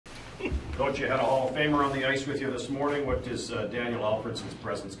Coach, you had a Hall of Famer on the ice with you this morning. What is Daniel Alfredsson's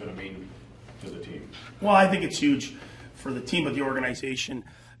presence going to mean to the team? Well, I think it's huge for the team, but the organization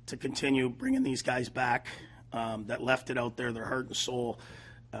to continue bringing these guys back that left it out there, their heart and soul,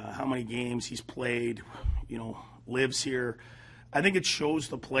 how many games he's played, lives here. I think it shows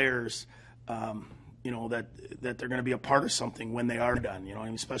the players, that they're going to be a part of something when they are done,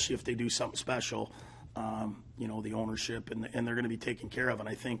 and especially if they do something special, the ownership, and they're going to be taken care of. And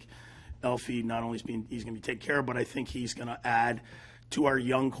I think Elfie, not only he's going to be taken care of, but I think he's going to add to our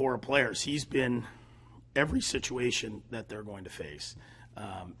young core of players. He's been every situation that they're going to face.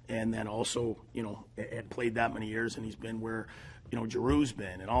 And then also, had played that many years, and he's been where, Giroux's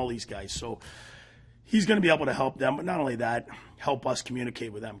been and all these guys. So he's going to be able to help them, but not only that, help us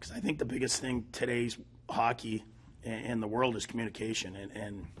communicate with them. Because I think the biggest thing today's hockey and the world is communication.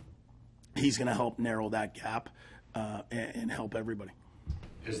 And he's going to help narrow that gap and help everybody.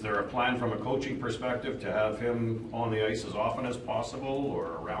 Is there a plan from a coaching perspective to have him on the ice as often as possible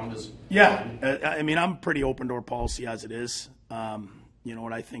or around as? Yeah, I'm pretty open door policy as it is.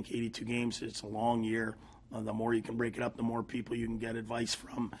 What I think 82 games, it's a long year. The more you can break it up, the more people you can get advice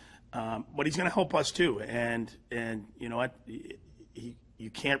from. But he's going to help us too. And you know what? You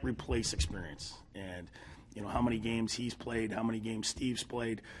can't replace experience. And, how many games he's played, how many games Steve's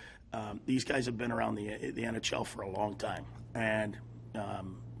played. These guys have been around the NHL for a long time. And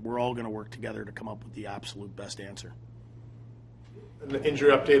we're all going to work together to come up with the absolute best answer. And the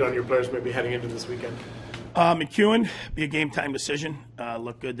injury update on your players maybe heading into this weekend? MacEwen, be a game-time decision.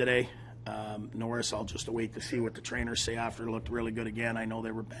 Looked good today. Norris, I'll just wait to see what the trainers say after. Looked really good again. I know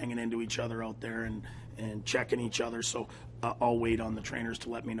they were banging into each other out there and checking each other, so I'll wait on the trainers to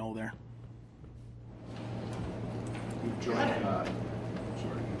let me know there. You joined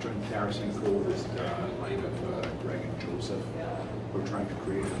Tarasenko as line of Greg and Joseph. We're trying to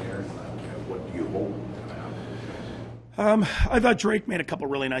create an air. What do you hope? I thought Drake made a couple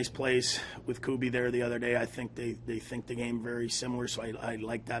really nice plays with Kubi there the other day. I think they think the game very similar, so I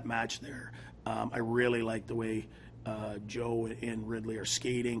like that match there. I really like the way Joe and Ridley are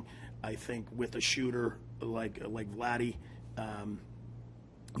skating. I think with a shooter like Vladdy,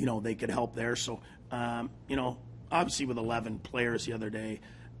 they could help there. So, obviously with 11 players the other day,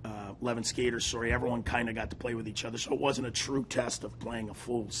 11 skaters, everyone kind of got to play with each other. So it wasn't a true test of playing a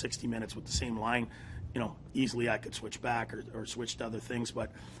full 60 minutes with the same line. Easily I could switch back or switch to other things,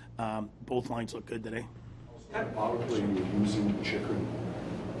 but both lines look good today. That power play you were using Chikrin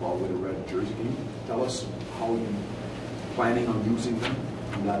while with a red jersey. Can you tell us how you're planning on using them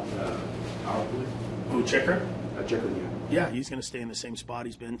in that power play? Who, Chikrin? Chikrin, yeah. Yeah, he's going to stay in the same spot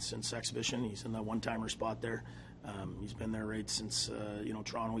he's been since exhibition. He's in the one-timer spot there. He's been there right since,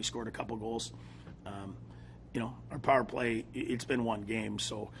 Toronto. He scored a couple goals. Our power play, it's been one game.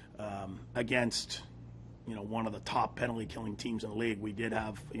 So against, one of the top penalty-killing teams in the league, we did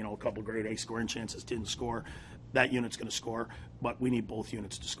have, a couple grade A scoring chances, didn't score. That unit's going to score, but we need both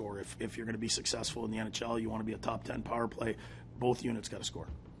units to score. If you're going to be successful in the NHL, you want to be a top 10 power play, both units got to score.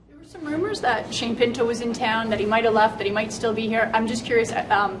 There were some rumors that Shane Pinto was in town, that he might have left, that he might still be here. I'm just curious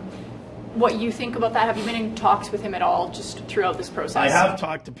what you think about that. Have you been in talks with him at all just throughout this process? I have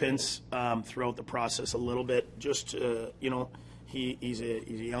talked to Pince throughout the process a little bit. Just, he's a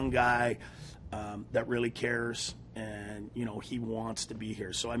young guy that really cares, and, he wants to be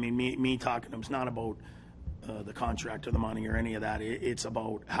here. So, me talking to him is not about the contract or the money or any of that. It's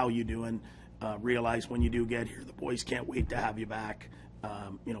about how you doing. Realize when you do get here, the boys can't wait to have you back.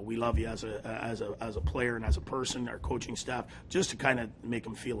 We love you as a player and as a person, our coaching staff, just to kind of make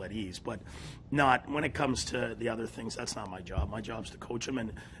them feel at ease. But not when it comes to the other things. That's not my job. My job's to coach them,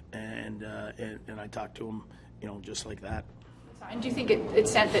 and I talk to them, just like that. And do you think it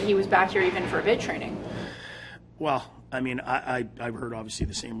sent that he was back here even for a bid training? Well, I've heard obviously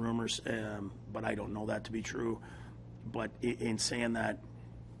the same rumors, but I don't know that to be true. But in saying that,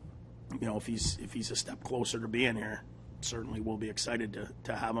 if he's a step closer to being here, certainly we'll be excited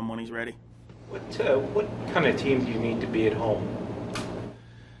to have him when he's ready. What kind of team do you need to be at home?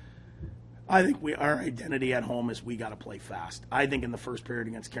 I think our identity at home is we got to play fast. I think in the first period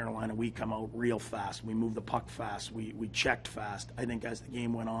against Carolina, we come out real fast. We moved the puck fast. We checked fast. I think as the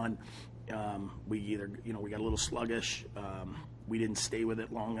game went on, we either, we got a little sluggish. We didn't stay with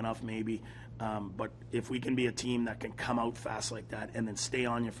it long enough maybe. But if we can be a team that can come out fast like that and then stay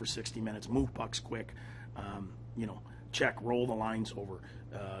on you for 60 minutes, move pucks quick, check, roll the lines over.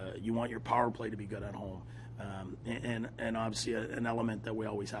 You want your power play to be good at home. And obviously an element that we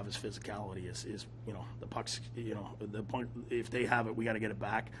always have is physicality is the pucks, the point, if they have it, we got to get it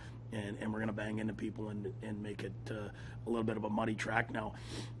back, and we're going to bang into people and make it a little bit of a muddy track. Now,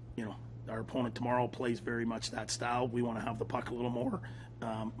 our opponent tomorrow plays very much that style. We want to have the puck a little more.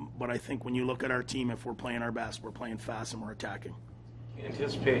 But I think when you look at our team, if we're playing our best, we're playing fast and we're attacking.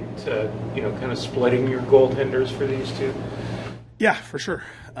 Anticipate, kind of splitting your goaltenders for these two? Yeah, for sure.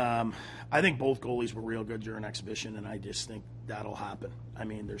 I think both goalies were real good during exhibition, and I just think that'll happen. I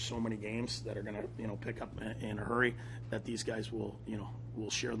mean, there's so many games that are going to, pick up in a hurry that these guys will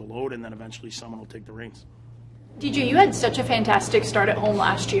share the load, and then eventually someone will take the reins. DJ, you had such a fantastic start at home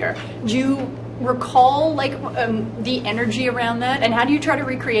last year. Do you recall the energy around that, and how do you try to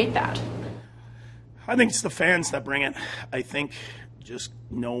recreate that? I think it's the fans that bring it. I think just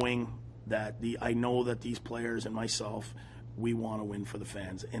knowing that I know that these players and myself, we want to win for the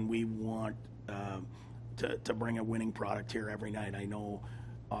fans, and we want to bring a winning product here every night. I know,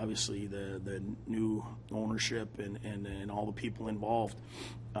 obviously, the new ownership and all the people involved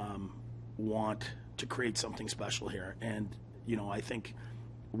want to create something special here. And, I think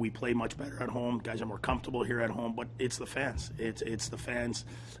we play much better at home. Guys are more comfortable here at home, but it's the fans. It's the fans.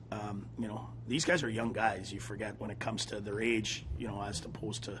 These guys are young guys. You forget when it comes to their age, as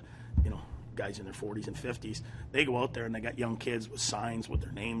opposed to, guys in their 40s and 50s. They go out there and they got young kids with signs with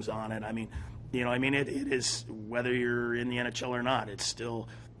their names on it. I mean, it is, whether you're in the NHL or not, it's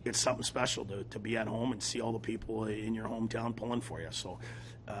something special to be at home and see all the people in your hometown pulling for you. So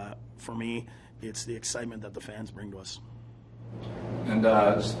for me, it's the excitement that the fans bring to us. And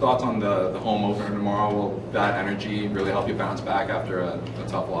just thoughts on the home opener tomorrow. Will that energy really help you bounce back after a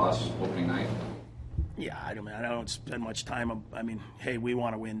tough loss opening night? Yeah, I don't spend much time. Hey, we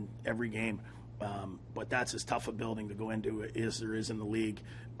want to win every game, but that's as tough a building to go into as there is in the league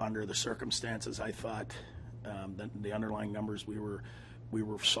under the circumstances. I thought that the underlying numbers, we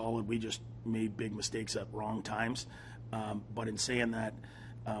were solid. We just made big mistakes at wrong times. But in saying that,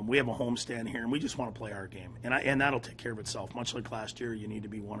 we have a homestand here, and we just want to play our game, and that'll take care of itself. Much like last year, you need to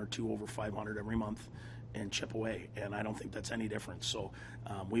be 1 or 2 over 500 every month and chip away, and I don't think that's any different. So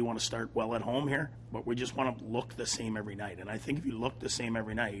we want to start well at home here, but we just want to look the same every night. And I think if you look the same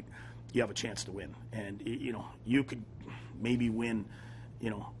every night, you have a chance to win. And you could maybe win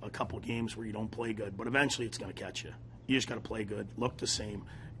a couple games where you don't play good, but eventually it's going to catch you. You just got to play good, look the same,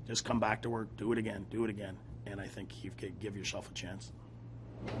 just come back to work, do it again, and I think you could give yourself a chance.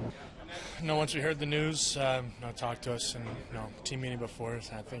 Once we heard the news, talked to us and team meeting before,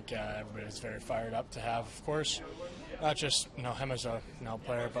 I think everybody's very fired up to have, of course, not just him as a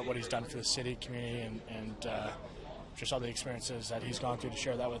player, but what he's done for the city, community, and just all the experiences that he's gone through to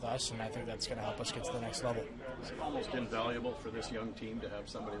share that with us, and I think that's going to help us get to the next level. Is it almost invaluable for this young team to have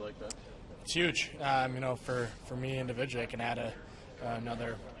somebody like that? It's huge. For me individually, I can add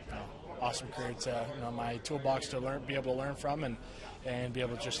another awesome career to my toolbox to be able to learn from and be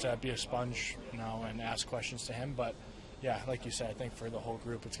able to just be a sponge, and ask questions to him. But yeah, like you said, I think for the whole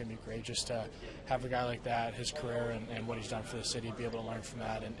group, it's going to be great just to have a guy like that, his career and what he's done for the city, be able to learn from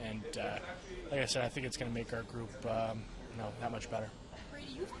that. And like I said, I think it's going to make our group, that much better.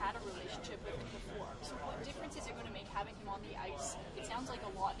 Brady, you've had a relationship with him before. So what difference is it going to make having him on the ice? It sounds like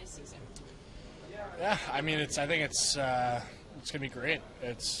a lot this season. Yeah, I think it's going to be great.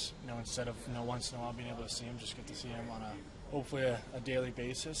 It's instead of once in a while being able to see him, just get to see him on hopefully a daily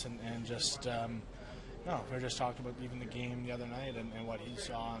basis, and just we were just talking about even the game the other night and what he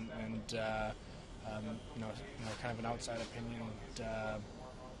saw and kind of an outside opinion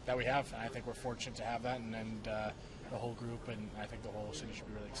that we have. And I think we're fortunate to have that, and the whole group, and I think the whole city should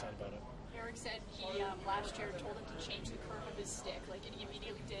be really excited about it. Eric said he last year told him to change the curve of his stick, and he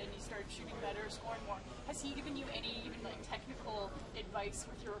immediately did, and he started shooting better, scoring more. Has he given you any even technical advice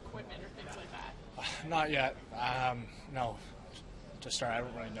with your equipment or things like that? Not yet. No. To start, I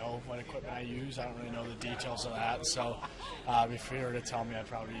don't really know what equipment I use. I don't really know the details of that. So if he were to tell me, I'd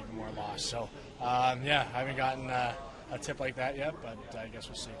probably be even more lost. So I haven't gotten a tip like that yet, but I guess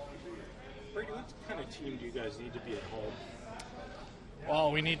we'll see. Brady, what kind of team do you guys need to be at home?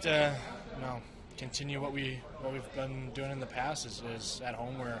 Well, we need to continue what we've been doing in the past. Is at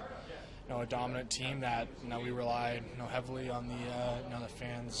home we're a dominant team that we rely heavily on the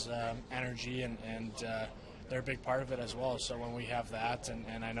fans' energy and they're a big part of it as well. So when we have that,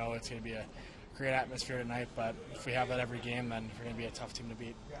 and I know it's going to be a great atmosphere tonight, but if we have that every game, then we're going to be a tough team to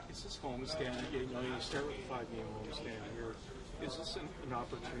beat. Is this homestand, you start with a 5-game homestand here, is this an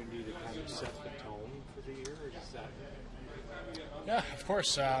opportunity to kind of set the tone for the year, or is that? Yeah, of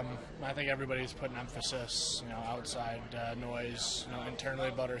course. I think everybody's putting emphasis, outside noise, internally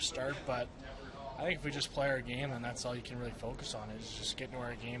about our start, but I think if we just play our game, then that's all you can really focus on, is just getting to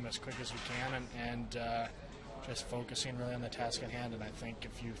our game as quick as we can and just focusing really on the task at hand. And I think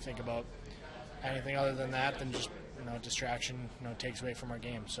if you think about anything other than that, then just distraction takes away from our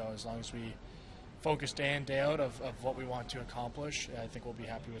game. So as long as we focus day in, day out of what we want to accomplish, I think we'll be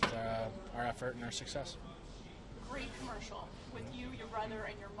happy with our effort and our success. Great commercial with you, your brother,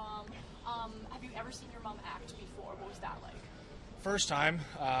 and your mom. Have you ever seen your mom act before? What was that like? First time.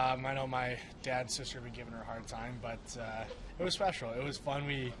 I know my dad and sister have been giving her a hard time, but it was special. It was fun.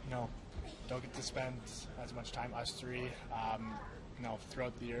 We don't get to spend as much time, us three,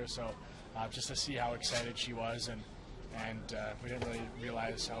 throughout the year. So just to see how excited she was, and we didn't really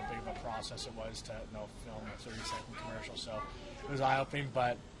realize how big of a process it was to film a 30-second commercial. So it was eye-opening,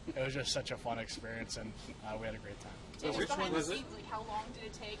 but it was just such a fun experience, and we had a great time. Just behind the scenes, like, how long did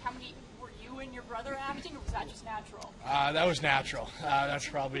it take? How many were you and your brother acting, or was that just natural? That was natural. That's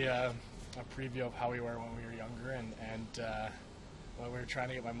probably a preview of how we were when we were younger, and when we were trying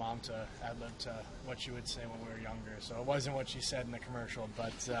to get my mom to ad-lib to what she would say when we were younger. So it wasn't what she said in the commercial,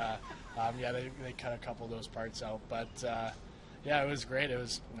 but they cut a couple of those parts out. But it was great. It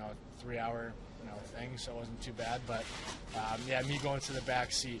was a 3-hour thing, so it wasn't too bad. But me going to the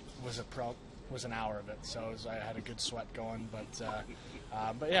back seat was an hour of it, so I had a good sweat going. But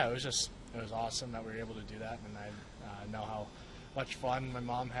it was awesome that we were able to do that, and I know how much fun my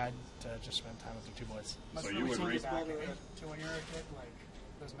mom had to just spend time with the two boys. So you would rate to when you were a kid, like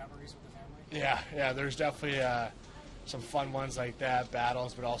those memories with the family? Yeah, there's definitely some fun ones like that,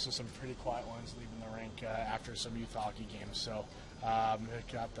 battles, but also some pretty quiet ones leaving the rink after some youth hockey games. So it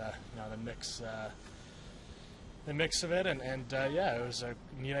got the mix of it, and it was a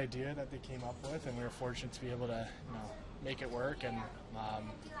neat idea that they came up with, and we were fortunate to be able to make it work, and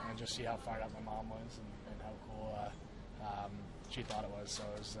just see how fired up my mom was, and how cool she thought it was. So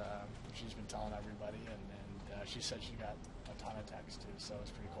it was, she's been telling everybody, and she said she got a ton of texts too, so it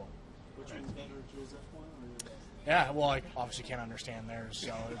was pretty cool. Which one's better, Joseph one or your? Yeah, well, I obviously can't understand theirs,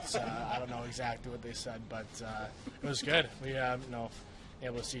 so it's I don't know exactly what they said, but it was good. We able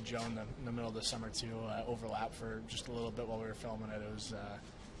to see Joe in the middle of the summer too, overlap for just a little bit while we were filming it. It was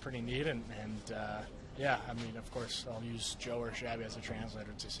pretty neat, and I mean, of course, I'll use Joe or Shabby as a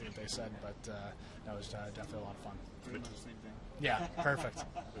translator to see what they said, but that was definitely a lot of fun. Pretty much the same thing. Yeah, perfect.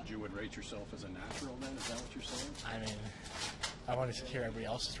 But you would rate yourself as a natural then? Is that what you're saying? I mean, I wanted to hear everybody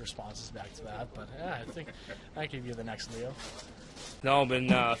else's responses back to that, but I think I could be the next Leo. No, I've been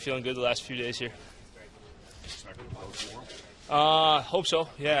feeling good the last few days here. Expecting to go more? Hope so.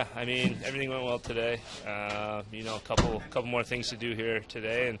 Yeah, I mean, everything went well today. A couple more things to do here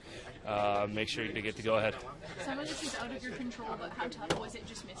today, and make sure to get the go-ahead. Some of this is out of your control, but how tough was it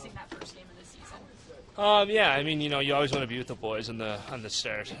just missing that first game of the season? I mean, you always want to be with the boys on the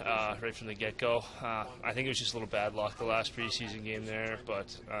start, right from the get-go. I think it was just a little bad luck the last preseason game there,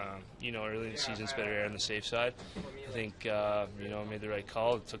 but early in the season it's better err on the safe side. I think I made the right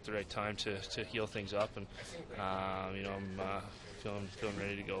call. It took the right time to heal things up, and I'm feeling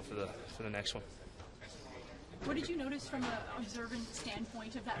ready to go for the next one. What did you notice from an observant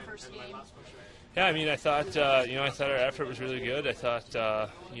standpoint of that first game? Yeah, I mean, I thought our effort was really good. I thought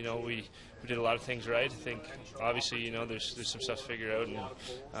we did a lot of things right. I think obviously there's some stuff to figure out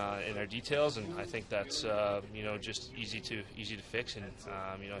in our details, and I think that's just easy to fix, and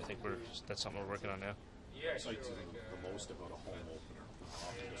I think that's something we're working on now. What excites you the most about a home opener?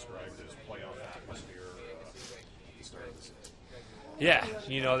 Often described as playoff atmosphere at the start of the season. Yeah,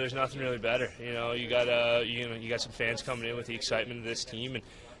 there's nothing really better. You got some fans coming in with the excitement of this team, and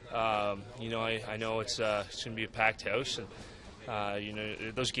I know it's going to be a packed house, and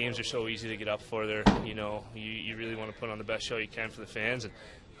those games are so easy to get up for. You really want to put on the best show you can for the fans, and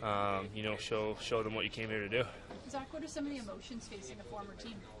show them what you came here to do. Zach, what are some of the emotions facing a former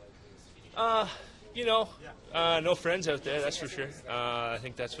team? No friends out there, that's for sure. I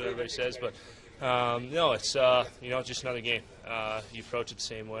think that's what everybody says, but no, it's just another game. You approach it the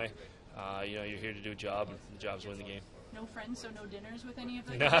same way. You're here to do a job, and the job's win the game. No friends, so no dinners with any of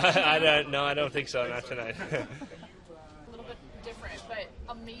them? I don't think so. Not tonight. A little bit different, but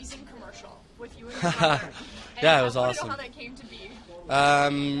amazing commercial with you and your brother. Yeah, it was awesome. How that came to be.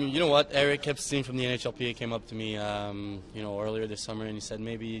 You know what? Eric Epstein from the NHLPA came up to me, earlier this summer, and he said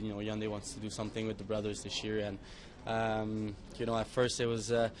maybe Hyundai wants to do something with the brothers this year. And at first it was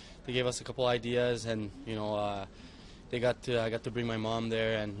they gave us a couple ideas, and I got to bring my mom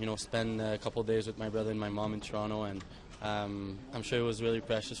there and spend a couple of days with my brother and my mom in Toronto, and I'm sure it was really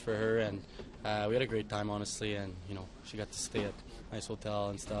precious for her, and we had a great time, honestly, and she got to stay at a nice hotel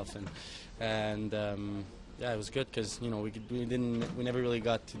and stuff, and it was good because we never really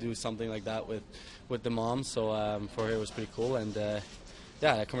got to do something like that with the mom, so for her it was pretty cool, and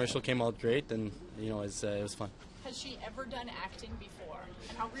that commercial came out great, and it was fun. has she ever done acting before?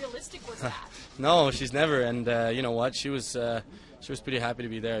 And how realistic was that? No, she's never. And you know what? She was pretty happy to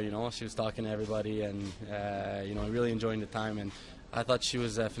be there. You know, she was talking to everybody and you know, really enjoying the time. And I thought she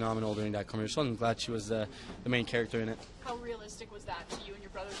was phenomenal during that commercial. I'm glad she was the main character in it. How realistic was that to you and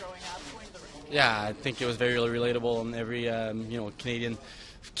your brother growing up, going to the ring? Yeah, I think it was very relatable. And every you know, Canadian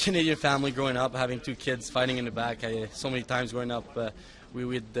family growing up, having 2 kids fighting in the back. So many times growing up, we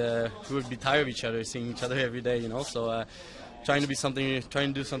would be tired of each other, seeing each other every day. You know, so trying to do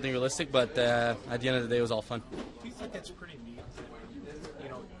something realistic. But at the end of the day, it was all fun. Do you think it's pretty neat that, you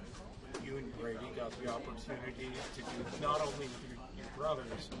know, you and Brady got the opportunity to do not only with your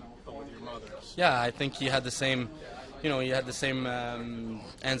brothers, but with your mothers? Yeah, I think he had the same, you know,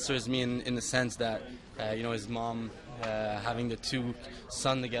 answer as me in the sense that, you know, his mom having the 2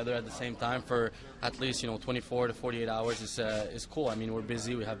 sons together at the same time for at least, you know, 24 to 48 hours is cool. I mean, we're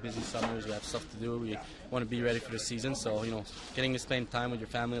busy. We have busy summers. We have stuff to do. We want to be ready for the season. So, you know, getting to spend time with your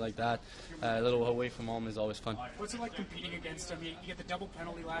family like that, a little away from home, is always fun. What's it like competing against him? You get the double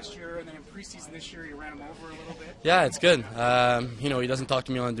penalty last year, and then in preseason this year, you ran him over a little bit. Yeah, it's good. You know, he doesn't talk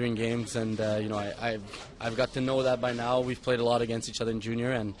to me on during games, and you know, I've got to know that by now. We've played a lot against each other in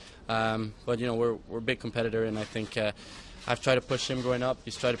junior, and but you know, we're a big competitor, and I think I've tried to push him growing up.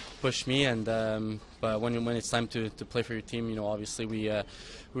 He's tried to push me, and but when it's time to play for your team, you know, obviously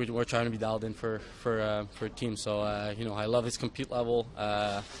we're trying to be dialed in for a team. So you know, I love his compete level.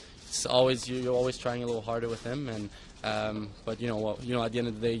 It's always you're always trying a little harder with him, and but you know at the end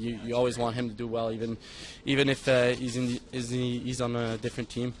of the day, you always want him to do well, even if he's on a different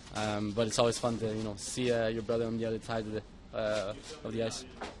team. But it's always fun to, you know, see your brother on the other side of the ice.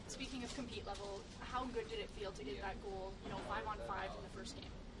 Speaking of compete level, how good did it feel to get that goal, you know, 5-on-5 in the first game?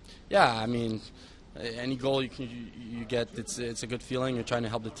 Yeah, I mean, any goal you get, it's a good feeling. You're trying to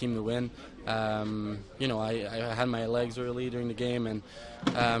help the team to win. You know, I had my legs early during the game, and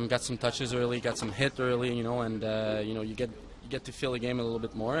got some touches early, got some hit early. You know, and you know, you get to feel the game a little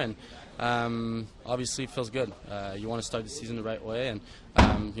bit more, and obviously it feels good. You want to start the season the right way, and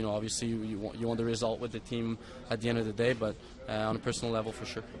you know, obviously you want the result with the team at the end of the day, but on a personal level, for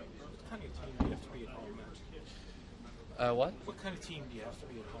sure. What kind of team do you have to be at home? What? What kind of team do you have to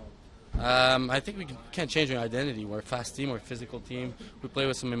be at home? I think we can't change our identity. We're a fast team. We're a physical team. We play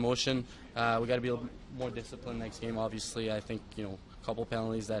with some emotion. We got to be a little more disciplined next game. Obviously, I think, you know, a couple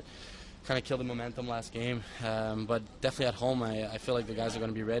penalties that kind of killed the momentum last game. But definitely at home, I feel like the guys are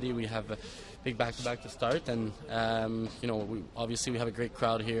going to be ready. We have a big back-to-back to start, and you know, we have a great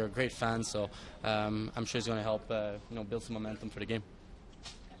crowd here, great fans. So I'm sure it's going to help, you know, build some momentum for the game.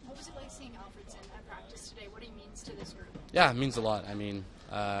 What was it like seeing Alfredsson at practice today? What he means to this group? Yeah, it means a lot. I mean,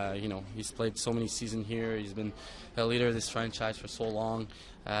 you know, he's played so many seasons here. He's been a leader of this franchise for so long.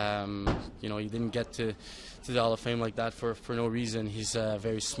 You know, he didn't get to the Hall of Fame like that for no reason. He's a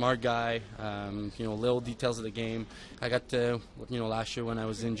very smart guy. You know, little details of the game. I got to, you know, last year when I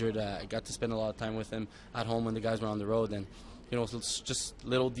was injured, I got to spend a lot of time with him at home when the guys were on the road, and you know, so it's just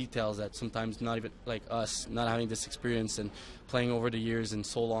little details that sometimes not even like us, not having this experience and playing over the years and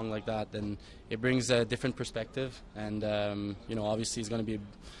so long like that, then it brings a different perspective. And you know, obviously, it's going to be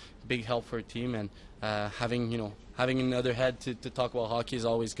a big help for a team. And having another head to talk about hockey is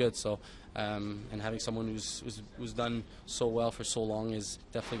always good. So and having someone who's done so well for so long is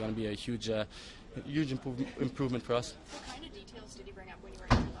definitely going to be a huge improvement for us. What kind of details did he bring up when you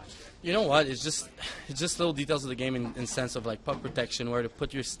were injured last year? You know what? It's just little details of the game in sense of like puck protection, where to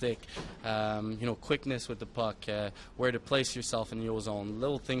put your stick, you know, quickness with the puck, where to place yourself in your zone,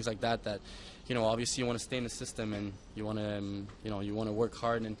 little things like that. That, you know, obviously you want to stay in the system, and you want to work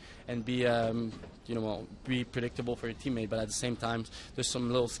hard and be you know, be predictable for your teammate. But at the same time, there's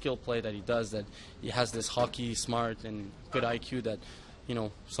some little skill play that he does, that he has this hockey smart and good IQ that, you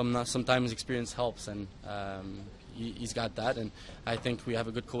know, sometimes experience helps, and he's got that. And I think we have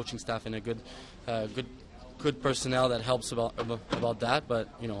a good coaching staff and a good personnel that helps about that. But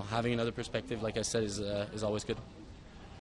you know, having another perspective, like I said, is always good.